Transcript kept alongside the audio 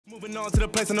Moving on to the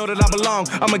place I know that I belong.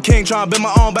 I'm a king trying to build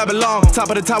my own Babylon. Top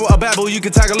of the tower of Babel, you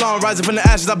can tag along. Rising from the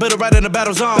ashes, I built it right in the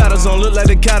battle zone. Battle zone look like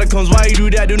the catacombs. Why you do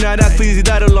that? Do not ask, please, you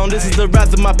died alone. This is the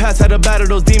wrath of my past. Had to battle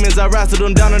those demons. I wrestled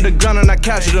them down on the ground and I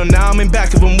captured them. Now I'm in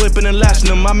back of them, whipping and lashing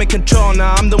them. I'm in control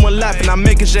now. I'm the one laughing. I'm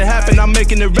making shit happen. I'm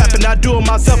making it rapping. I do it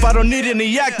myself. I don't need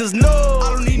any actors. No.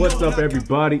 I don't need What's up,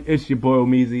 everybody? It's your boy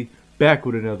Omeezy, back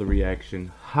with another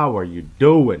reaction. How are you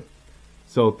doing?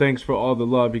 So thanks for all the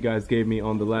love you guys gave me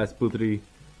on the last Putri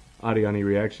Ariani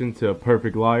reaction to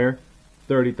Perfect Liar.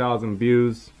 30,000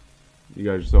 views. You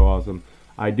guys are so awesome.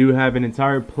 I do have an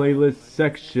entire playlist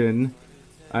section.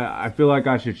 I feel like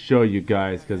I should show you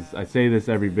guys, because I say this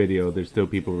every video. There's still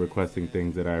people requesting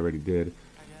things that I already did.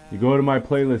 You go to my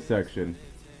playlist section.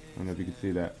 I don't know if you can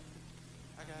see that.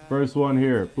 First one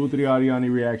here, Putri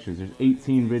Ariani reactions. There's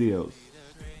 18 videos.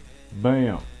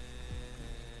 Bam.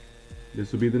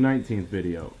 This will be the 19th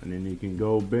video, and then you can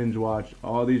go binge watch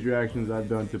all these reactions I've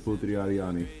done to Putri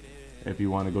Ariani if you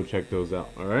want to go check those out.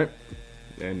 All right,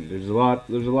 and there's a lot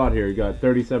here. You got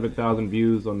 37,000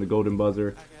 views on the Golden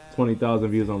Buzzer,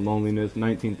 20,000 views on Loneliness,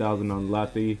 19,000 on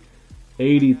Lathi,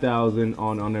 80,000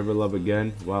 on I'll Never Love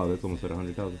Again. Wow, that's almost at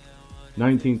 100,000.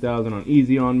 19,000 on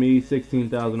Easy on Me,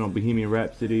 16,000 on Bohemian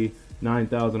Rhapsody,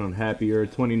 9,000 on Happier,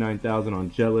 29,000 on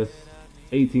Jealous,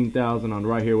 18,000 on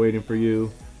Right Here Waiting for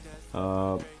You.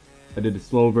 I did the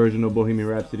slow version of Bohemian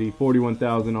Rhapsody.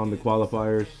 41,000 on the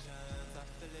qualifiers.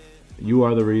 You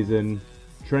Are the Reason.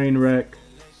 Trainwreck.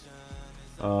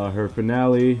 Her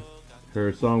finale.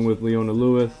 Her song with Leona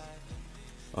Lewis.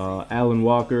 Alan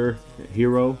Walker.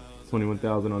 Hero.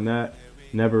 21,000 on that.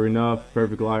 Never Enough.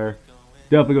 Perfect Liar.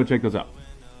 Definitely go check those out.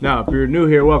 Now, if you're new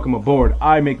here, welcome aboard.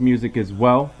 I make music as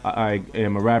well. I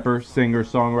am a rapper, singer,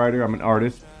 songwriter. I'm an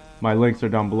artist. My links are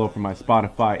down below for my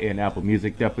Spotify and Apple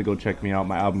Music. Definitely go check me out.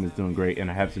 My album is doing great, and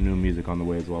I have some new music on the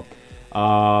way as well.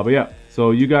 But yeah,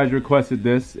 so you guys requested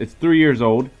this. It's 3 years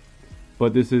old,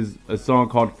 but this is a song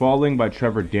called Falling by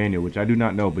Trevor, which I do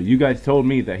not know. But you guys told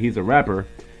me that he's a rapper,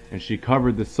 and she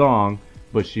covered the song,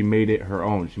 but she made it her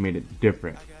own. She made it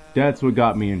different. That's what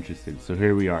got me interested, so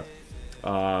here we are.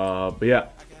 But yeah,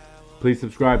 please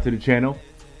subscribe to the channel.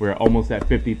 We're almost at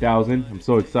 50,000. I'm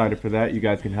so excited for that. You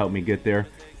guys can help me get there.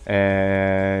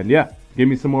 And yeah, give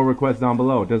me some more requests down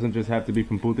below. It doesn't just have to be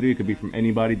from Putri. It could be from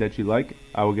anybody that you like.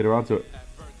 I will get around to it.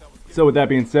 So with that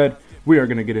being said, we are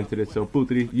going to get into this. So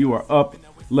Putri, you are up.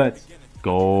 Let's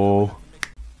go.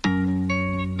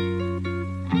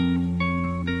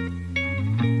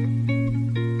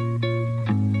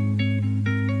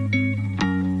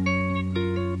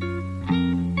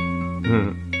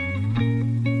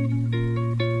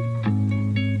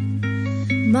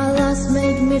 My last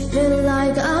made me feel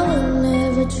like I will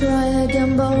never try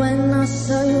again. But when I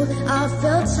saw you, I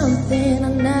felt something I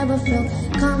never felt.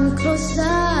 Come closer,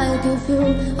 I'll give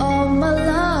you all my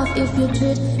love. If you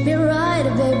treat me right,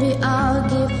 baby, I'll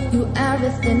give you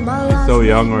everything. My last so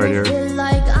young right here. Feel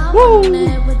like I will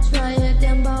never try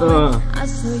again. But when I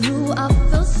saw you, I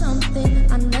felt something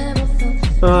I never felt.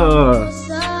 Come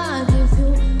closer, I'll give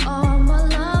you all my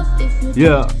love. If you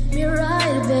treat me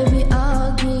right, baby,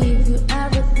 I'll give you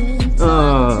everything.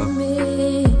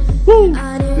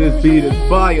 This beat is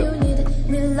fire.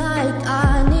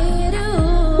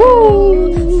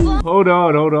 Hold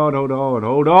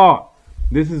on.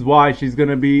 This is why she's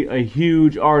gonna be a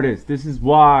huge artist. This is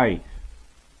why.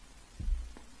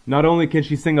 Not only can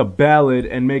she sing a ballad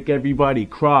and make everybody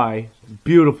cry,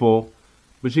 beautiful,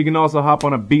 but she can also hop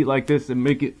on a beat like this and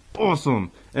make it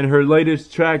awesome. And her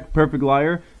latest track, Perfect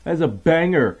Liar, has a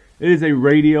banger. It is a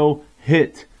radio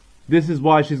hit. This is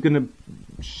why she's gonna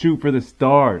shoot for the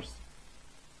stars.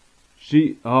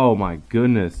 Oh my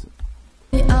goodness.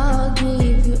 I'll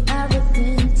give you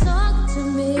everything. Talk to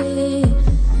me.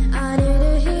 I need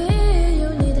to hear you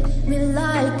need me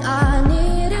like I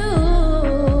need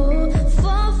you.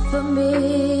 Fall for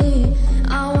me.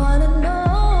 I wanna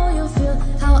know you feel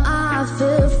how I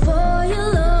feel for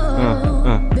your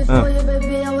love. Before you,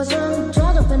 baby, I was young,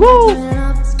 drawn up and turning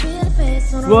up the speed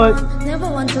face on what? Never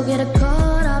want to get a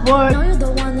caught up. What? Know you're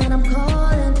the one that I'm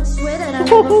calling. Swear that I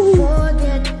never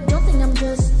forget. Don't think I'm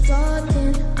just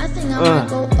talking. I think I might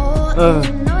go all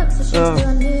in. No obsessions,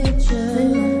 still need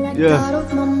you. Out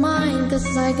of my mind,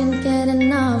 cause I can't get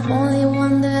enough. Only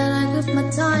one that I give my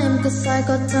time, cause I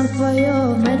got time for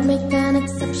you. Might make an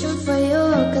exception for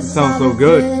you, cause sounds so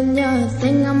good.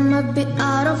 Think I'm not be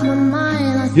out of my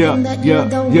mind. I Yeah, think that yeah, you're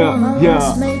the yeah, one who yeah.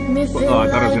 just make me feel I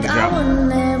thought I was like gonna I drop. would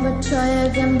never try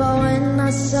again. But when I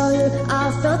saw you,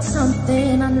 I felt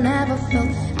something I never felt.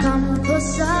 Come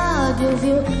close, I'll give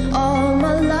you all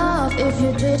my love. If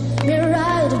you treat me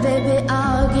right, baby,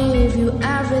 I'll give you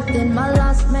everything. My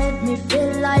last made me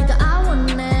feel like I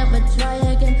would never try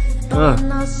again. But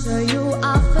when I saw you,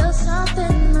 I felt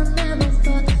something I never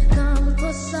felt. Come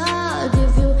close, I'll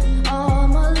give you all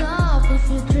my love. If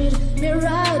you treat me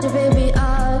right, baby,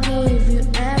 I'll give you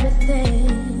everything.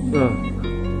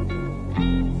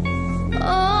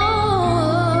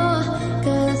 Oh,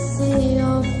 'cause I see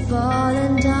you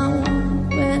falling down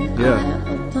when I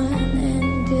open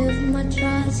and give my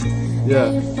trust. Yeah.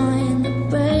 You find the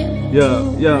way Yeah.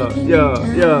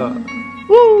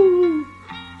 Woo!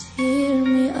 tear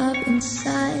me up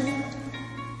inside,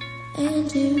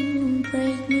 and you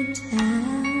break me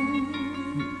down.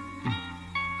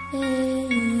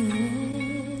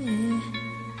 Yeah.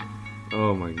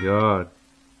 Oh my god.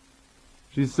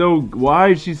 Why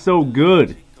is she so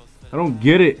good? I don't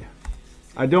get it.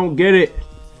 I don't get it.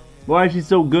 Why is she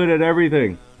so good at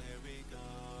everything?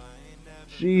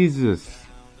 Jesus.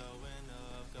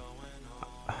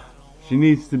 She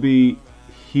needs to be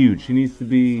huge. She needs to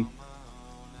be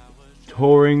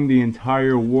touring the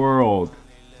entire world.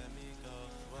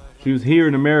 She was here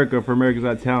in America for America's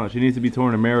Got Talent. She needs to be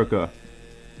touring America.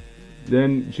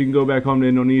 Then she can go back home to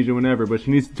Indonesia whenever, but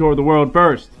she needs to tour the world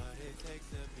first.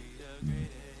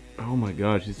 Oh my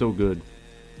god, she's so good.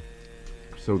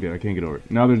 So good, I can't get over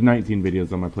it. Now there's 19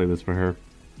 videos on my playlist for her.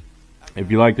 If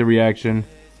you like the reaction,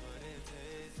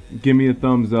 give me a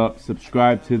thumbs up,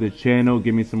 subscribe to the channel,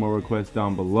 give me some more requests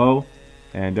down below,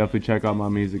 and definitely check out my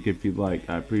music if you'd like.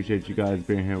 I appreciate you guys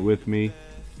being here with me.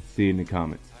 See you in the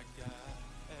comments.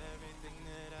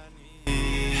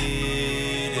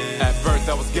 At birth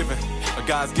I was given a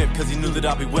God's gift, cause he knew that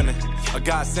I'd be winning. A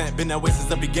God sent, been that way since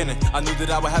the beginning. I knew that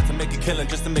I would have to make a killing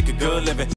just to make a good living.